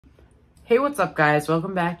Hey, what's up guys?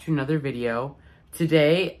 Welcome back to another video.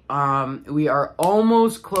 Today, we are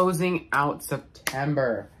almost closing out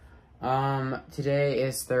September. Today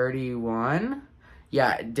is 31.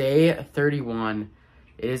 Yeah, day 31.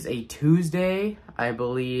 It is a Tuesday, I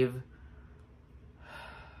believe.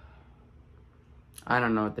 I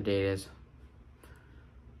don't know what the date is.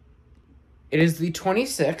 It is the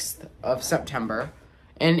 26th of September.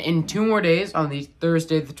 And in 2 more days, on the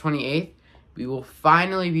Thursday the 28th, we will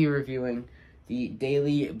finally be reviewing the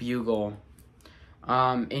Daily Bugle.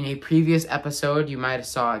 In a previous episode, you might have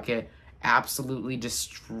saw it get absolutely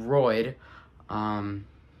destroyed. Not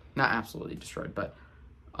absolutely destroyed, but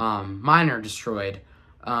minor destroyed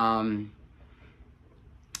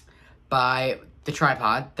by the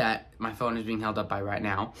tripod that my phone is being held up by right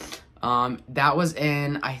now. That was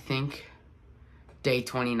in, I think, day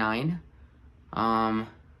 29.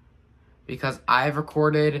 Because I've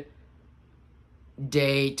recorded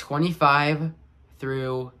day 25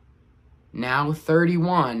 through now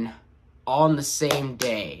 31 all on the same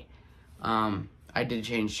day. I did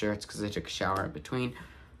change shirts because I took a shower in between.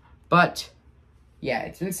 But, yeah,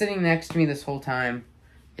 it's been sitting next to me this whole time.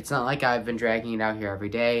 It's not like I've been dragging it out here every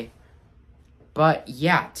day. But,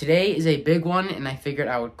 yeah, today is a big one, and I figured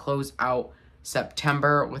I would close out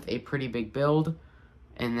September with a pretty big build.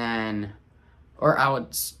 And then, or I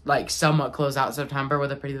would, like, somewhat close out September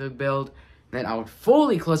with a pretty big build. Then I would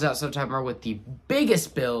fully close out September with the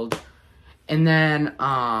biggest build. And then,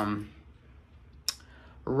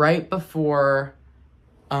 right before,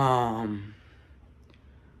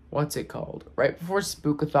 what's it called? Right before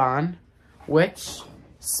Spookathon, which,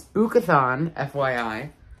 Spookathon, FYI,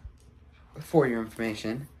 for your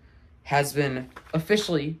information, has been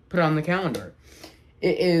officially put on the calendar.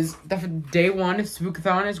 It is, day 1 of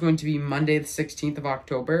Spookathon is going to be Monday the 16th of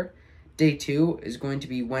October. Day 2 is going to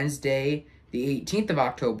be Wednesday the 18th of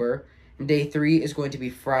October, and day 3 is going to be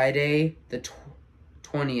Friday, the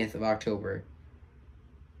 20th of October.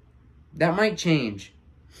 That might change.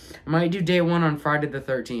 I might do day 1 on Friday the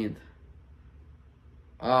 13th.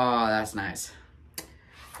 Oh, that's nice.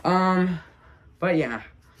 But yeah,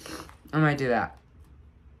 I might do that.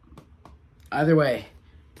 Either way,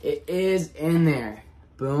 it is in there.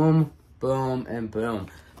 Boom, boom, and boom.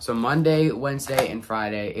 So Monday, Wednesday, and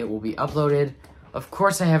Friday, it will be uploaded. Of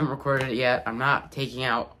course, I haven't recorded it yet. I'm not taking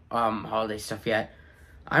out holiday stuff yet.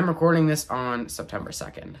 I'm recording this on September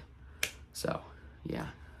 2nd. So, yeah.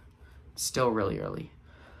 Still really early.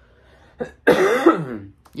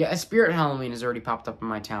 Yeah, a Spirit Halloween has already popped up in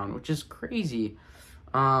my town, which is crazy.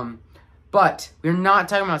 But we're not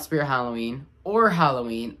talking about Spirit Halloween or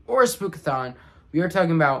Spookathon. We are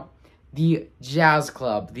talking about the Jazz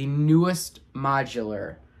Club, the newest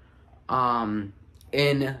modular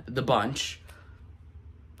in the bunch.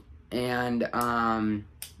 And,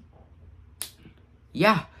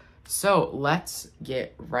 yeah, so let's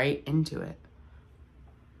get right into it.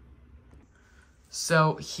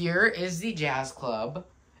 So here is the Jazz Club.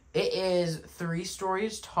 It is 3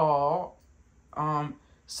 stories tall.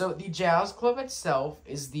 So the Jazz Club itself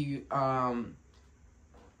is the,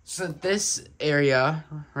 so this area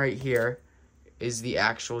right here is the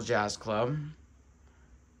actual Jazz Club.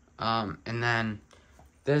 And then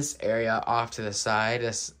this area off to the side,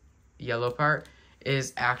 this yellow part,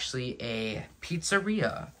 is actually a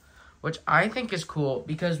pizzeria, which I think is cool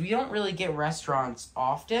because we don't really get restaurants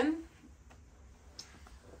often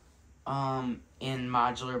in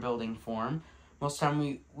modular building form. Most of the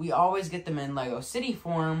time we always get them in Lego City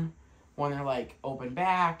form when they're like open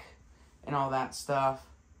back and all that stuff,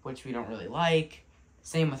 which we don't really like.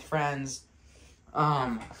 Same with Friends.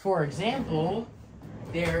 For example,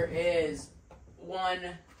 there is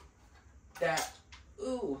one that,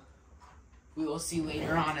 we will see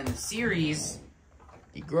later on in the series,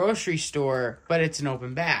 the grocery store, but it's an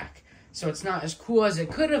open back. So it's not as cool as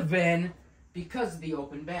it could have been because of the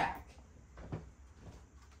open back.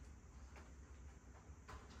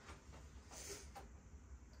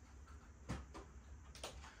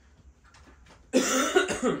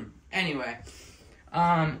 Anyway,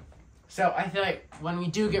 so I feel like when we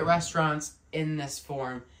do get restaurants in this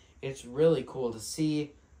form, it's really cool to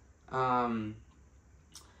see.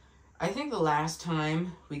 I think the last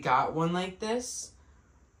time we got one like this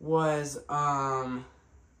was,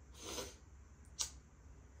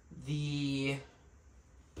 the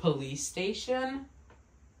police station,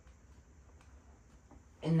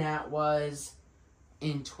 and that was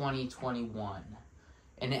in 2021,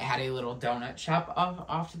 and it had a little donut shop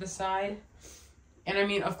off to the side, and I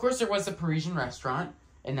mean, of course there was a Parisian restaurant,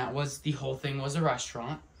 and that was, the whole thing was a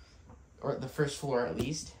restaurant, or the first floor at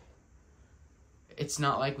least. It's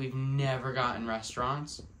not like we've never gotten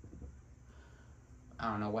restaurants. I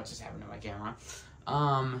don't know what just happened to my camera.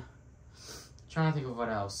 Trying to think of what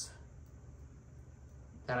else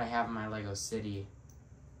that I have in my Lego City.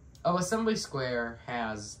 Oh, Assembly Square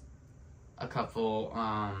has a couple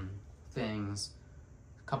things,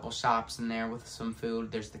 a couple shops in there with some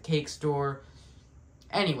food. There's the cake store.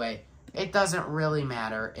 Anyway, it doesn't really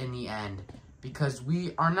matter in the end because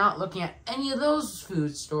we are not looking at any of those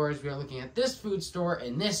food stores. We are looking at this food store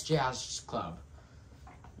and this jazz club.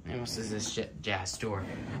 And what is this jazz store?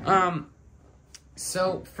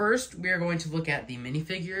 So first we are going to look at the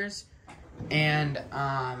minifigures, and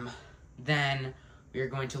then we are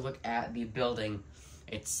going to look at the building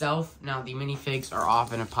itself. Now the minifigs are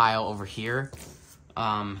off in a pile over here.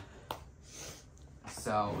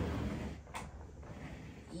 So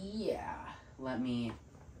yeah, let me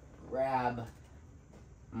grab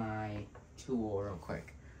my tool real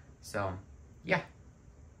quick. So yeah,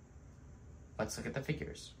 let's look at the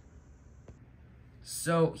figures.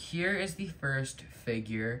 So here is the first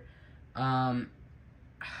figure. I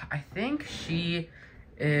think she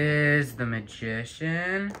is the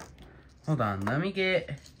magician. Hold on, let me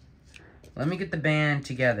get the band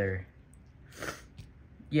together.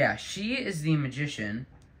 Yeah, she is the magician,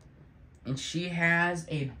 and she has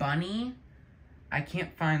a bunny. I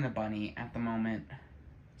can't find the bunny at the moment,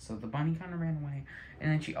 so the bunny kind of ran away.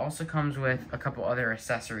 And then she also comes with a couple other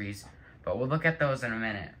accessories, but we'll look at those in a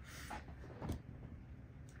minute.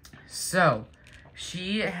 So,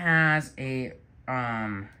 she has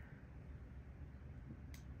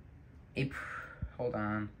hold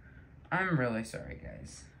on. I'm really sorry,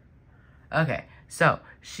 guys. Okay, so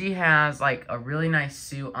she has like a really nice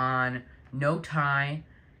suit on, no tie,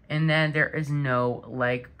 and then there is no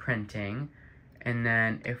leg printing. And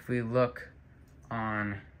then if we look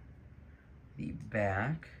on the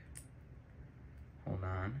back, hold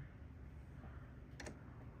on.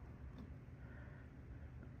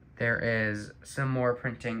 There is some more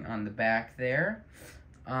printing on the back there.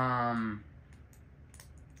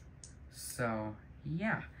 So,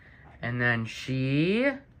 yeah. And then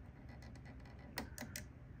she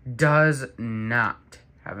does not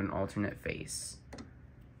have an alternate face.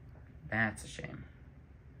 That's a shame.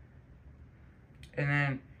 And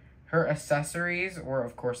then her accessories were,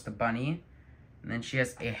 of course, the bunny. And then she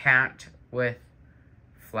has a hat with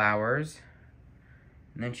flowers.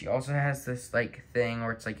 And then she also has this, like, thing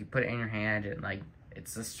where it's like you put it in your hand and, like,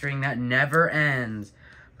 it's a string that never ends.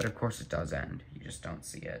 But, of course, it does end. You just don't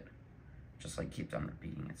see it. It just, like, keeps on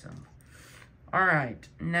repeating itself. Alright,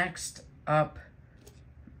 next up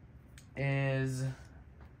is,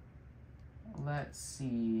 let's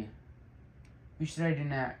see, who should I do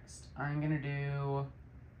next? I'm gonna do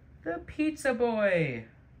the Pizza Boy.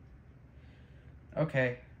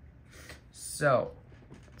 Okay, so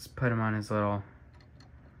let's put him on his little,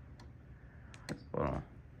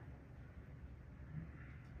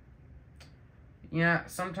 yeah,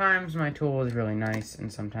 sometimes my tool is really nice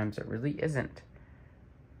and sometimes it really isn't.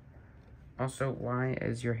 Also, why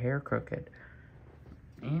is your hair crooked?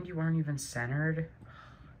 And you aren't even centered?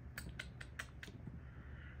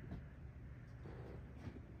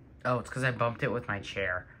 Oh, it's because I bumped it with my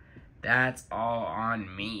chair. That's all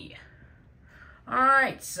on me.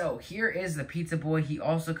 Alright, so here is the Pizza Boy. He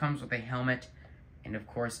also comes with a helmet and, of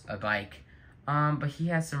course, a bike. But he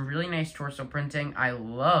has some really nice torso printing. I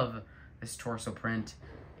love this torso print.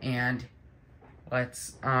 And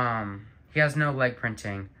let's, he has no leg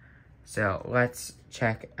printing. So let's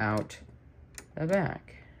check out the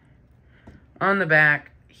back. On the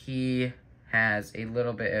back, he has a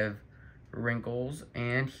little bit of wrinkles,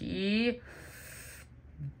 and he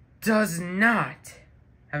does not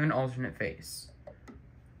have an alternate face.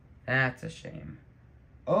 That's a shame.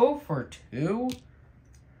 0 for 2.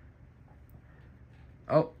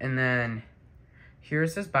 Oh, and then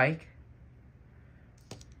here's his bike.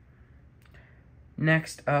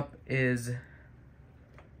 Next up is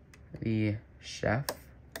the chef.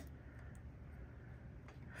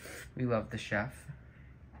 We love the chef.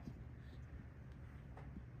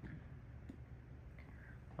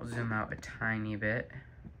 I'll zoom out a tiny bit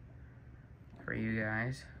for you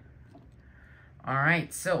guys.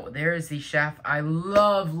 Alright, so there's the chef. I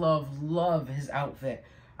love, love, love his outfit.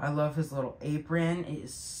 I love his little apron. It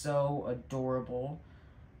is so adorable.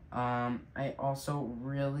 I also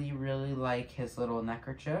really, really like his little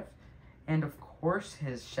neckerchief. And of course,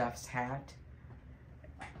 his chef's hat.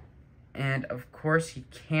 And of course, he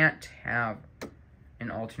can't have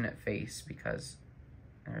an alternate face because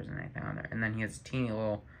there isn't anything on there. And then he has a teeny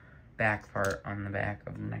little back part on the back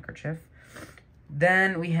of the neckerchief.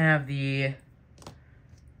 Then we have the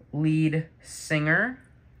lead singer.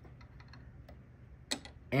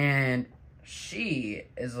 And she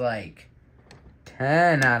is like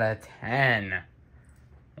 10 out of 10.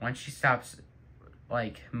 Once she stops,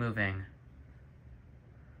 like, moving.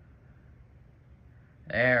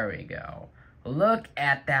 There we go. Look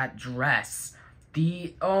at that dress.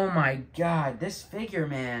 Oh my god, this figure,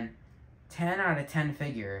 man. 10 out of 10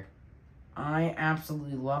 figure. I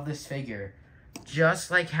absolutely love this figure.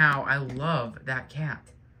 Just like how I love that cat.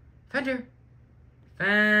 Fender.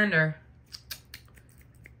 Fender.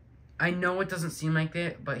 I know it doesn't seem like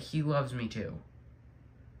it, but he loves me too.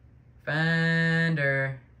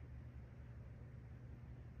 Fender.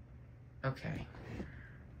 Okay.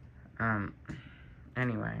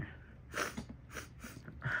 Anyway.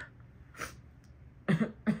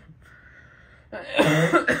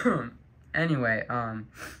 Anyway, I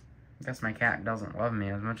guess my cat doesn't love me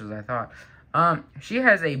as much as I thought. She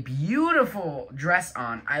has a beautiful dress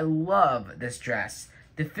on. I love this dress.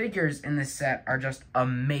 The figures in this set are just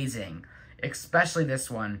amazing, especially this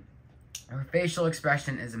one. Her facial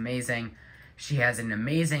expression is amazing. She has an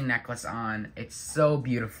amazing necklace on. It's so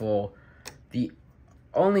beautiful. The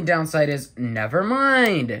only downside is, never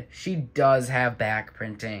mind, she does have back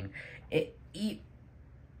printing.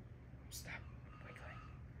 Stop wiggling.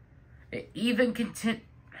 It even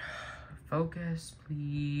focus,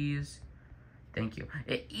 please. Thank you.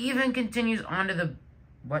 It even continues onto the,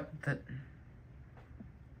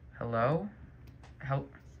 hello?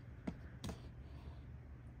 Help.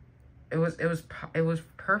 It was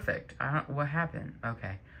perfect. I don't, what happened?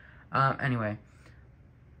 Okay. Anyway.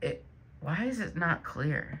 Why is it not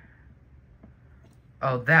clear?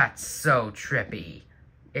 Oh, that's so trippy.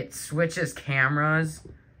 It switches cameras.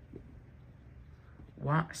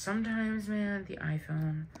 What? Sometimes, man, the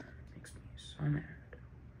iPhone makes me so mad.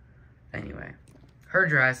 Anyway, her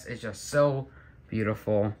dress is just so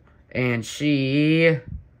beautiful. And she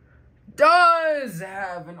does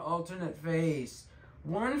have an alternate face.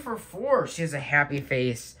 1 for 4. She has a happy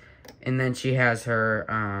face. And then she has her,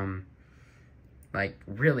 like,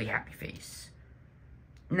 really happy face.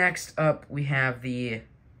 Next up, we have the,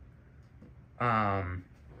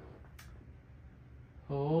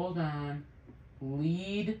 hold on,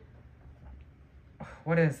 lead,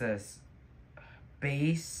 what is this,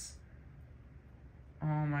 base,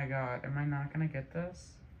 oh my god, am I not gonna get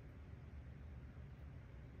this?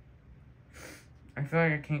 I feel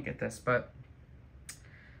like I can't get this, but,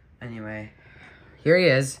 anyway, here he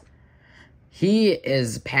is. He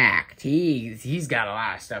is packed. He's got a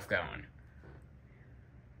lot of stuff going.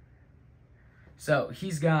 So,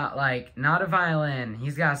 he's got, like, not a violin.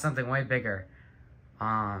 He's got something way bigger.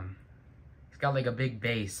 He's got, like, a big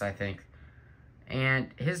bass, I think. And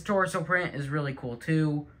his torso print is really cool,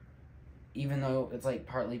 too. Even though it's, like,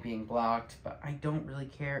 partly being blocked. But I don't really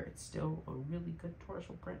care. It's still a really good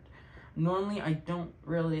torso print. Normally, I don't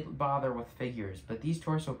really bother with figures. But these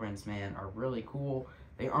torso prints, man, are really cool.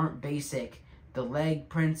 They aren't basic. The leg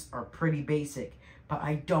prints are pretty basic, but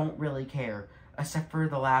I don't really care. Except for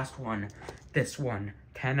the last one. This one.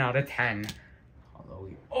 10 out of 10.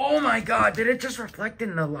 Although oh my god, did it just reflect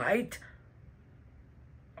in the light?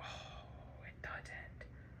 Oh, it doesn't.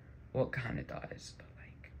 Well, it kind of does, but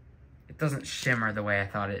like, it doesn't shimmer the way I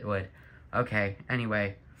thought it would. Okay,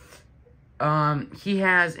 anyway. He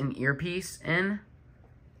has an earpiece in,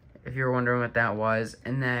 if you're wondering what that was,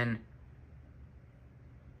 and then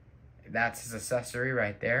that's his accessory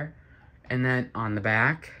right there. And then on the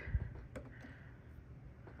back,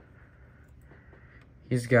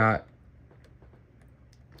 he's got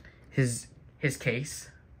his case,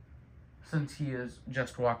 since he is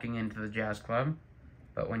just walking into the jazz club.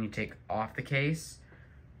 But when you take off the case,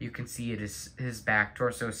 you can see it is his back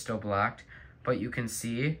torso is still blocked. But you can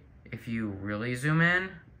see, if you really zoom in,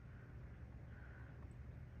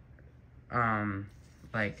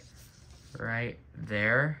 like right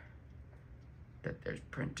there, that there's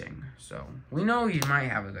printing. So we know you might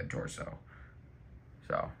have a good torso.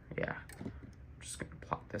 So yeah, I'm just gonna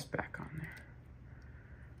plop this back on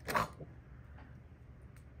there.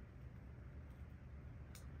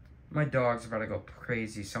 My dog's about to go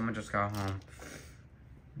crazy. Someone just got home.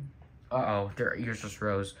 Uh-oh, their ears just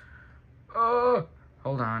rose. Oh,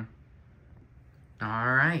 hold on.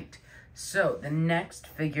 All right. So the next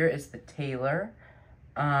figure is the tailor.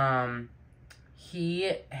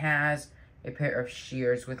 He has a pair of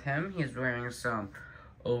shears with him. He's wearing some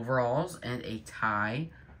overalls and a tie.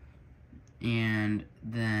 And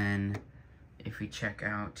then if we check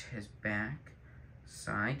out his back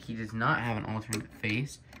side, he does not have an alternate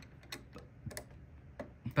face.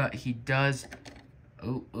 But he does...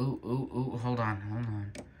 Oh, hold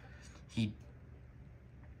on.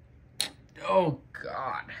 Oh,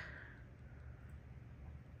 God.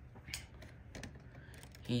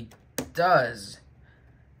 he does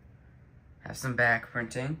have some back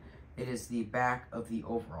printing. It is the back of the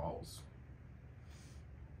overalls.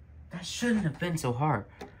 That shouldn't have been so hard.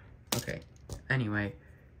 Okay, anyway,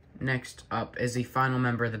 next up is the final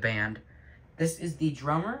member of the band. This is the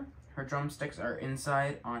drummer. Her drumsticks are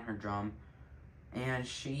inside on her drum. And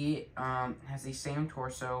she has the same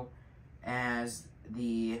torso as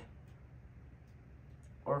the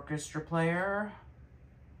orchestra player.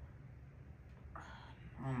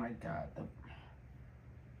 Oh my god.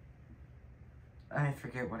 I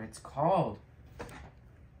forget what it's called.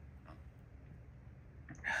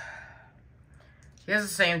 He has the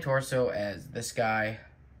same torso as this guy.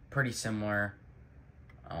 Pretty similar.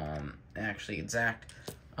 Actually exact.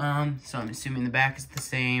 So I'm assuming the back is the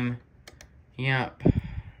same. Yep.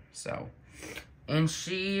 So. And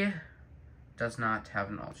she does not have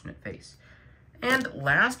an alternate face. And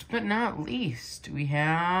last but not least, we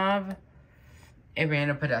have a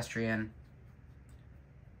random pedestrian.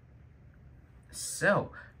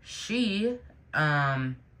 So, she,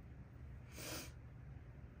 actually,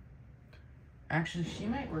 she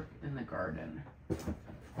might work in the garden.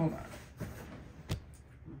 Hold on.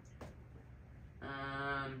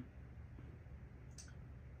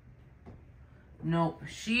 Nope,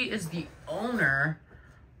 she is the owner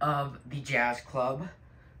of the jazz club.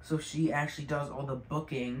 So she actually does all the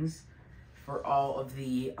bookings for all of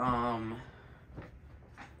the,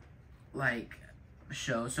 like,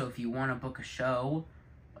 shows. So if you want to book a show,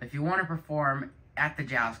 if you want to perform at the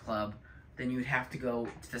jazz club, then you would have to go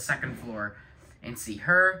to the second floor and see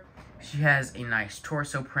her. She has a nice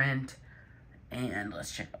torso print. And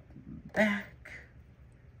let's check out the back.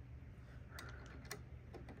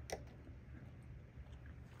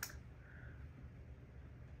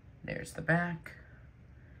 There's the back.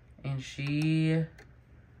 And she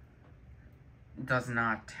does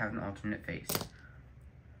not have an alternate face.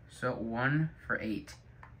 So 1 for 8.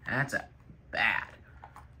 That's a bad.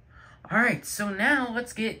 Alright, so now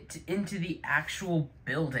let's get into the actual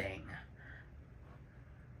building.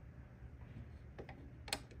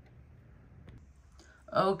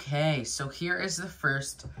 Okay, so here is the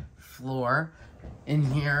first floor. And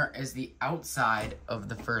here is the outside of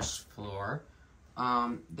the first floor.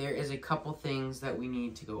 There is a couple things that we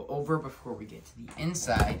need to go over before we get to the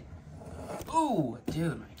inside. Ooh,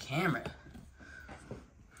 dude, my camera.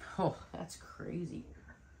 Oh, that's crazy.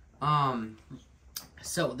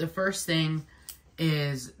 So the first thing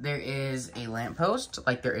is there is a lamppost,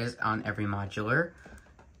 like there is on every modular.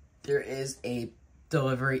 There is a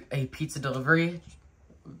pizza delivery,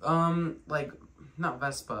 like, not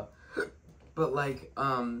Vespa, but like,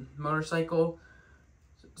 motorcycle,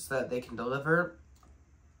 so that they can deliver.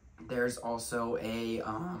 There's also a,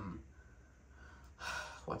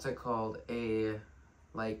 what's it called? A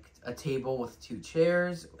table with 2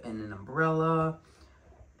 chairs and an umbrella.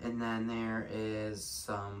 And then there is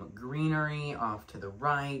some greenery off to the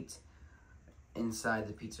right inside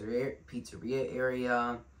the pizzeria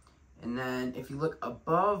area. And then if you look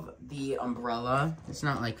above the umbrella, it's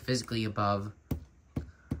not like physically above,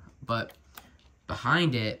 but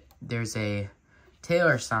behind it, there's a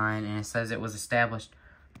Taylor sign, and it says it was established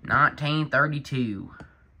 1932.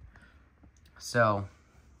 So,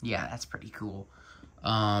 yeah, that's pretty cool.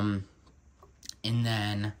 And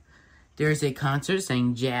then there's a concert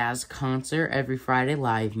saying jazz concert every Friday,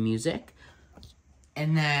 live music.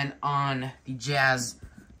 And then on the jazz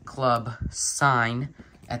club sign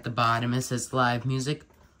at the bottom, it says live music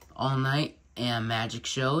all night and magic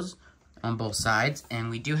shows on both sides. And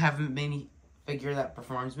we do have a minifigure that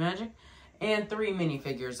performs magic and 3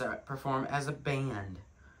 minifigures that perform as a band.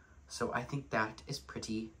 So I think that is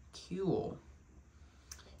pretty cool.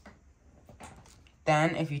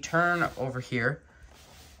 Then, if you turn over here,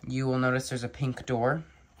 you will notice there's a pink door.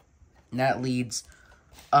 And that leads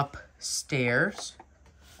upstairs.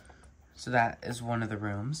 So that is one of the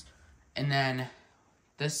rooms. And then,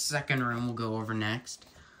 this second room we'll go over next.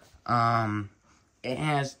 It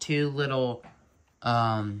has 2 little,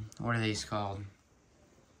 what are these called?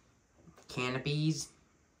 Canopies?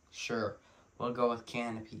 Sure, we'll go with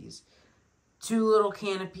canopies. 2 little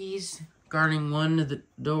canopies guarding the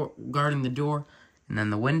door, and then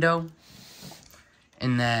the window.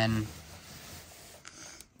 And then,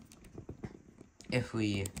 if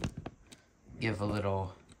we give a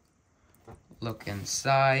little look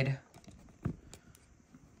inside,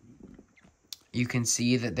 you can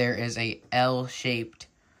see that there is a L-shaped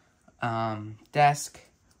desk.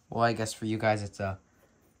 Well, I guess for you guys it's a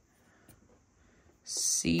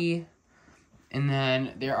C. And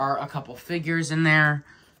then there are a couple figures in there.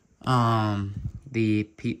 The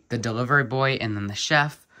delivery boy and then the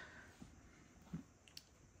chef.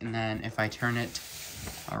 And then if I turn it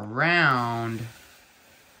around,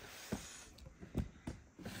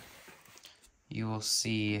 you will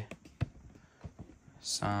see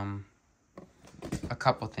a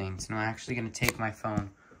couple things. And I'm actually going to take my phone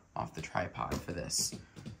off the tripod for this.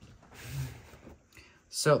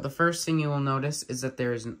 So the first thing you will notice is that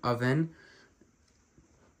there is an oven,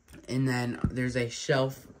 and then there's a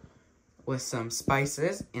shelf with some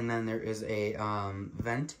spices, and then there is a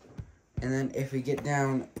vent. And then if we get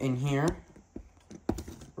down in here,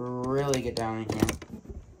 really get down in here,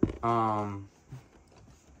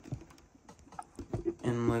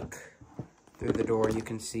 and look through the door, you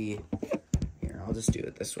can see, here, I'll just do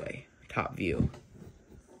it this way, top view.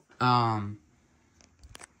 Alright,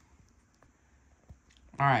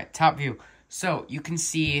 top view. So, you can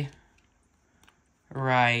see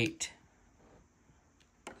right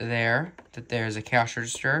there that there's a cash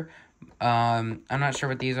register. I'm not sure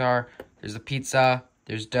what these are. There's a pizza,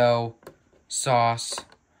 there's dough, sauce,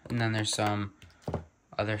 and then there's some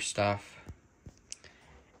other stuff.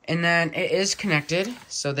 And then it is connected,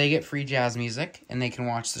 so they get free jazz music, and they can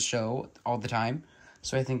watch the show all the time.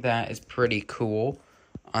 So I think that is pretty cool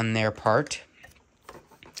on their part.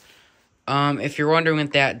 If you're wondering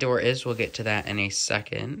what that door is, we'll get to that in a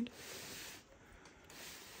second.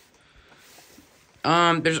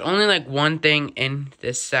 There's only like one thing in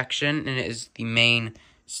this section, and it is the main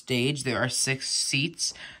stage. There are 6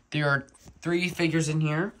 seats. There are 3 figures in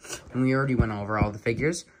here, and we already went over all the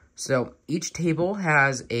figures. So each table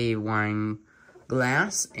has a wine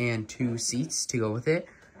glass and 2 seats to go with it.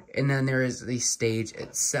 And then there is the stage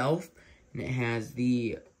itself, and it has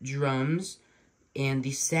the drums and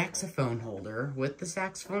the saxophone holder with the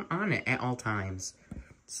saxophone on it at all times.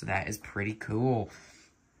 So that is pretty cool.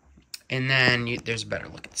 And then there's a better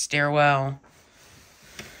look at the stairwell.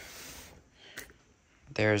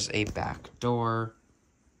 There's a back door.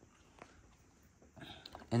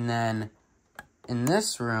 And then in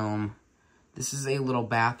this room, this is a little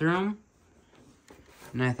bathroom.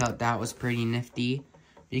 And I thought that was pretty nifty,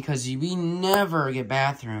 because we never get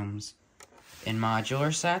bathrooms in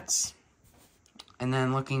modular sets. And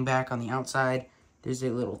then looking back on the outside, there's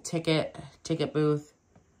a little ticket booth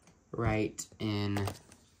right in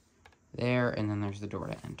there, and then there's the door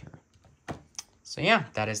to enter. So yeah,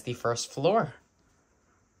 that is the first floor.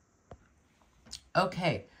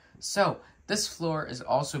 Okay, so this floor is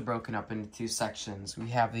also broken up into 2 sections. We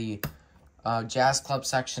have the jazz club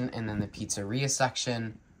section, and then the pizzeria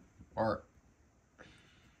section, or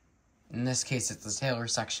in this case, it's the Taylor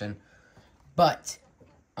section. But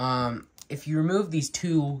if you remove these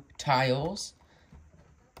 2 tiles,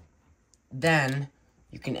 then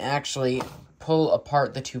you can actually pull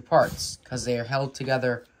apart the 2 parts, because they are held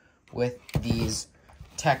together with these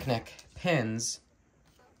Technic pins.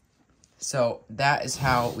 So that is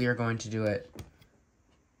how we are going to do it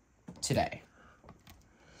today.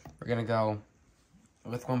 We're going to go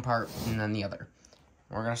with one part and then the other.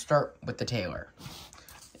 We're going to start with the Taylor.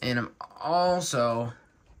 And I'm also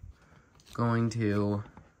going to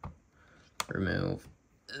remove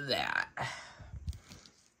that,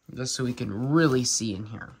 just so we can really see in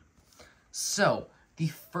here. So, the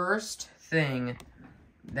first thing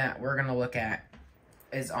that we're going to look at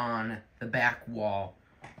is on the back wall,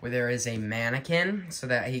 where there is a mannequin, so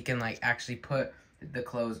that he can, like, actually put the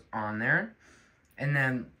clothes on there. And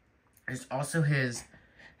then there's also his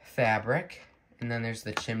fabric, and then there's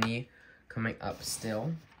the chimney coming up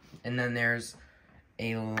still. And then there's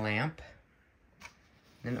a lamp.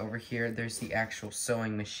 Then over here, there's the actual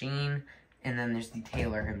sewing machine. And then there's the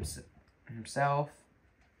tailor himself.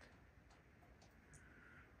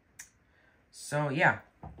 So, yeah.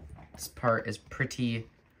 This part is pretty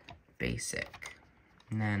basic.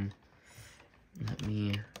 And then, let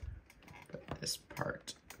me put this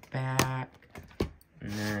part back.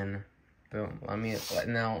 And then, boom.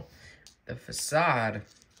 Now, the facade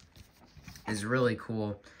is really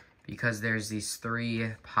cool, because there's these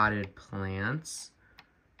 3 potted plants,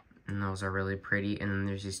 and those are really pretty. And then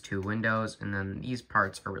there's these 2 windows, and then these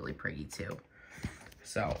parts are really pretty too.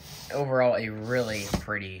 So overall, a really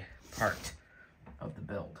pretty part of the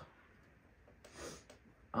build.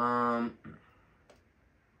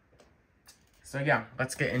 So yeah,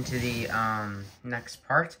 let's get into the next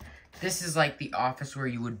part. This is like the office where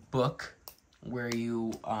you would book, where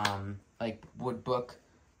you would book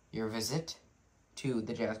your visit to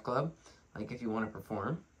the jazz club, like if you want to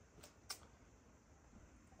perform.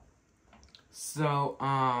 So,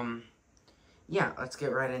 yeah, let's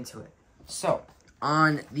get right into it. So,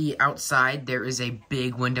 on the outside, there is a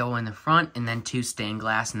big window in the front, and then 2 stained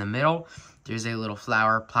glass in the middle. There's a little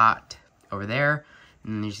flower pot over there,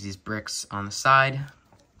 and there's these bricks on the side.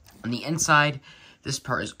 On the inside, this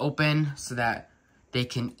part is open so that they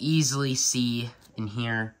can easily see and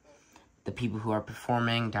hear the people who are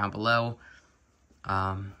performing down below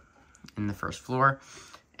in the first floor.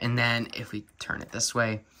 And then if we turn it this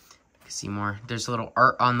way, you can see more. There's a little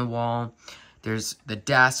art on the wall. There's the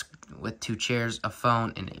desk with 2 chairs, a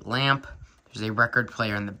phone, and a lamp. There's a record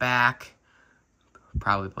player in the back,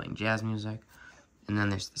 probably playing jazz music. And then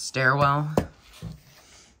there's the stairwell.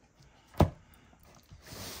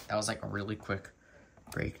 That was like a really quick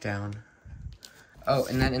breakdown. Oh,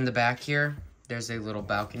 and then in the back here, there's a little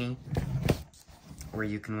balcony where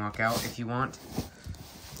you can walk out if you want.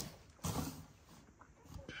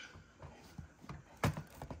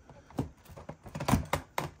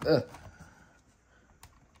 Ugh.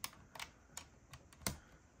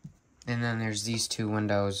 And then there's these 2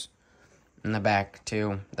 windows in the back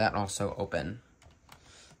too, that also open.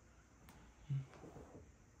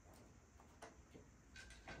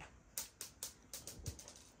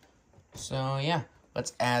 So yeah,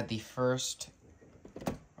 let's add the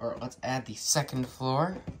second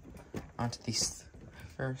floor onto the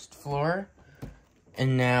first floor.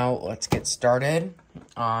 And now let's get started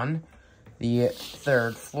on the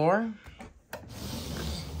 3rd floor.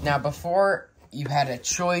 Now before, you had a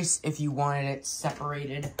choice if you wanted it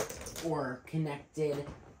separated or connected,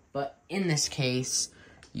 but in this case,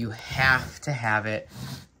 you have to have it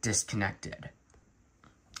disconnected.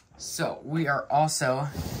 So we are also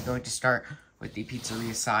going to start with the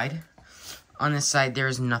pizzeria side. On this side, there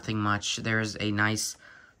is nothing much. There is a nice,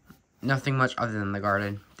 nothing much other than the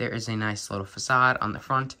garden. There is a nice little facade on the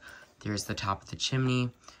front. There's the top of the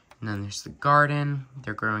chimney, and then there's the garden.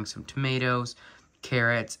 They're growing some tomatoes,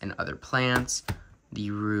 carrots, and other plants.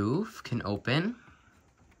 The roof can open,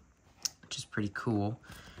 which is pretty cool.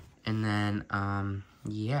 And then,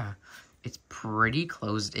 yeah, it's pretty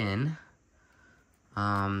closed in.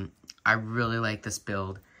 I really like this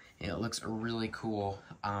build. It looks really cool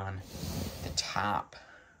on the top.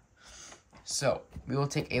 So, we will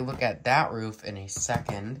take a look at that roof in a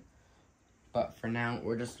second. But for now,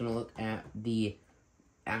 we're just going to look at the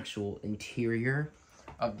actual interior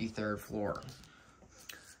of the 3rd floor.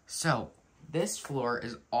 So, this floor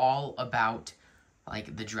is all about,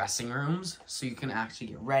 like, the dressing rooms, so you can actually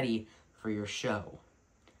get ready for your show.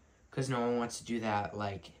 Because no one wants to do that,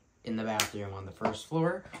 like, in the bathroom on the 1st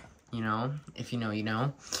floor. You know, if you know, you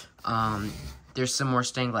know. There's some more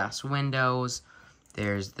stained glass windows.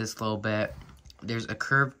 There's this little bit. There's a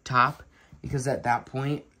curved top, because at that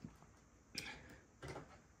point,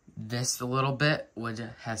 this little bit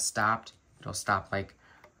has stopped. It'll stop, like,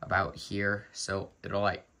 about here, so it'll,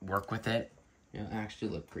 like, work with it. It'll actually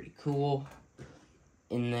look pretty cool.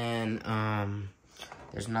 And then,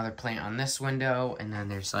 there's another plant on this window, and then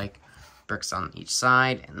there's, like, bricks on each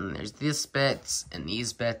side, and then there's these bits and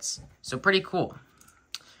these bits. So pretty cool.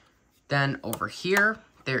 Then over here,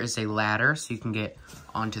 there is a ladder so you can get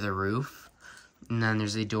onto the roof. And then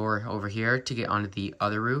there's a door over here to get onto the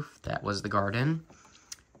other roof. That was the garden.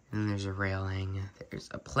 And there's a railing. There's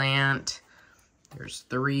a plant. There's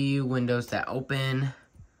 3 windows that open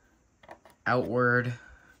outward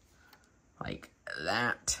like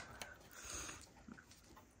that.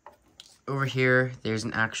 Over here, there's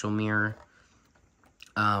an actual mirror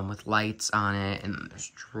with lights on it, and there's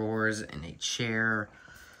drawers and a chair.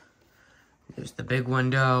 There's the big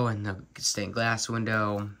window and the stained glass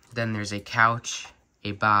window. Then there's a couch,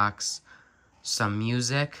 a box, some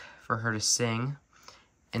music for her to sing,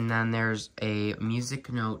 and then there's a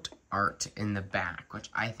music note art in the back, which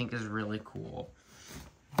I think is really cool.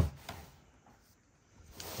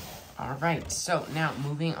 Alright, so now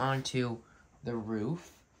moving on to the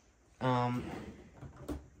roof.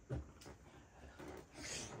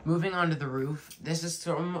 Moving on to the roof, this is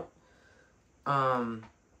some,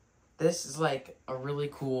 this is like a really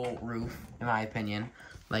cool roof, in my opinion.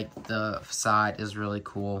 Like, the facade is really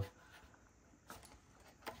cool.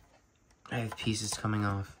 I have pieces coming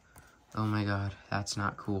off. Oh my god, that's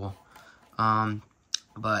not cool.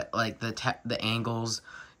 But, like, the angles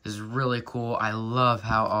is really cool. I love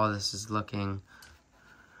how all this is looking.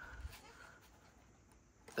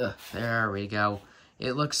 There we go.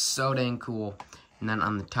 It looks so dang cool. And then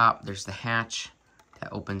on the top, there's the hatch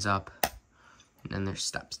that opens up. And then there's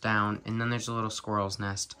steps down. And then there's a little squirrel's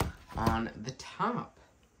nest on the top.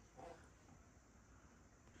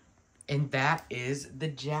 And that is the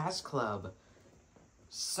Jazz Club.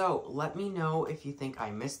 So, let me know if you think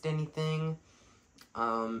I missed anything.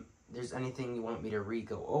 There's anything you want me to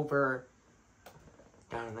re-go over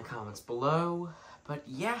down in the comments below. But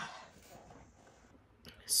yeah.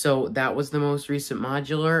 So that was the most recent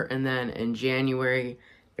modular, and then in January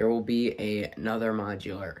there will be another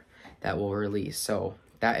modular. that will release. So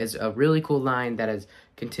that is a really cool line that has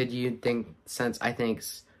continued since I think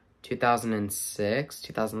 2006,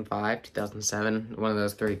 2005, 2007, one of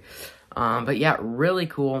those three. But yeah, really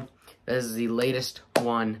cool. This is the latest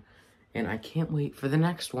one, and I can't wait for the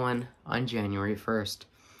next one on January 1st.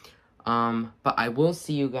 But I will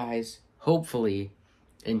see you guys, hopefully,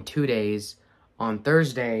 in 2 days, on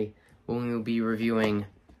Thursday, when we will be reviewing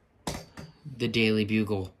the Daily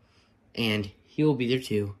Bugle. And he will be there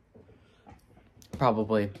too.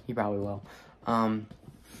 Probably. He probably will.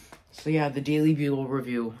 So yeah, the Daily Bugle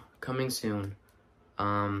review coming soon.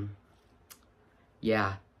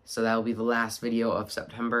 Yeah, so that will be the last video of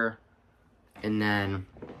September. And then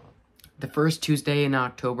the first Tuesday in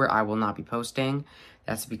October, I will not be posting.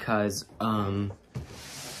 That's because,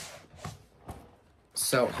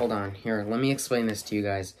 so, hold on, here, let me explain this to you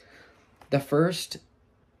guys.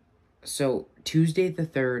 So, Tuesday the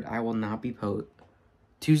 3rd, I will not be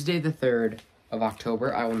Tuesday the 3rd of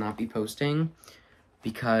October, I will not be posting,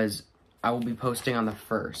 because I will be posting on the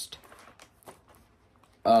 1st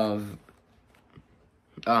of,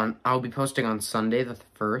 I'll be posting on Sunday the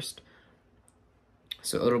 1st,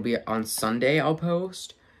 so it'll be on Sunday I'll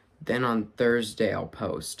post, then on Thursday I'll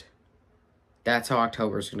post. That's how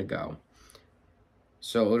October's gonna go.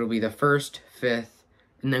 So it'll be the 1st, 5th,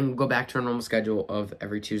 and then we'll go back to our normal schedule of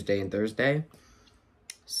every Tuesday and Thursday.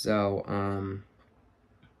 So,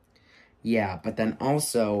 yeah, but then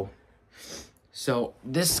also, so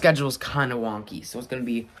this schedule is kind of wonky. So it's gonna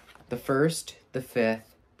be the 1st, the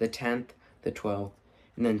 5th, the 10th, the 12th,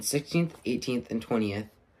 and then 16th, 18th, and 20th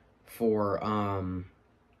for,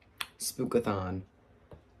 Spookathon.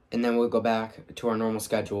 And then we'll go back to our normal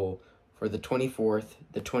schedule for the 24th,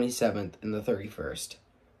 the 27th, and the 31st.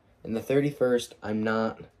 And the 31st, I'm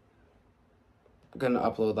not gonna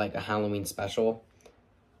upload like a Halloween special.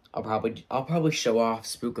 I'll probably show off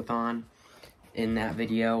Spookathon in that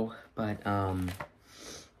video, but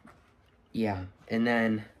yeah. And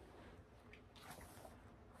then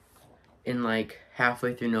in like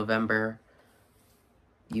halfway through November,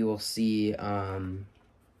 you will see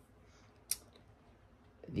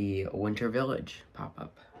the Winter Village pop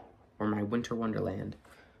up, or my Winter Wonderland,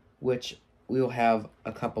 which we will have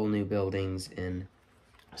a couple new buildings in,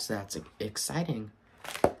 so that's exciting.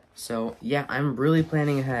 So yeah, I'm really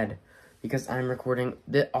planning ahead, because I'm recording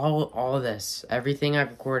all of this, everything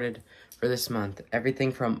I've recorded for this month,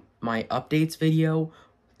 everything from my updates video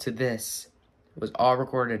to this was all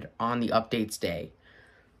recorded on the updates day.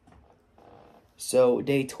 So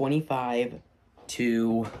day 25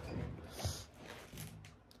 to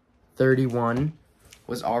 31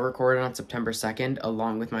 was all recorded on September 2nd,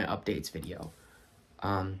 along with my updates video.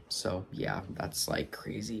 So yeah, that's like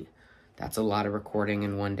crazy. That's a lot of recording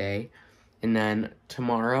in one day. And then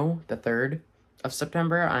tomorrow, the 3rd of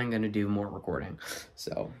September, I'm gonna do more recording.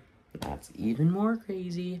 So that's even more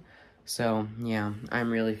crazy. So yeah, I'm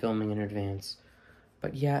really filming in advance.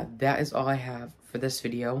 But yeah, that is all I have for this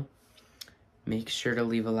video. Make sure to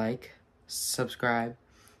leave a like, subscribe,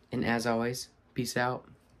 and as always, peace out.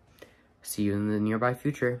 See you in the nearby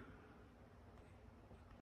future.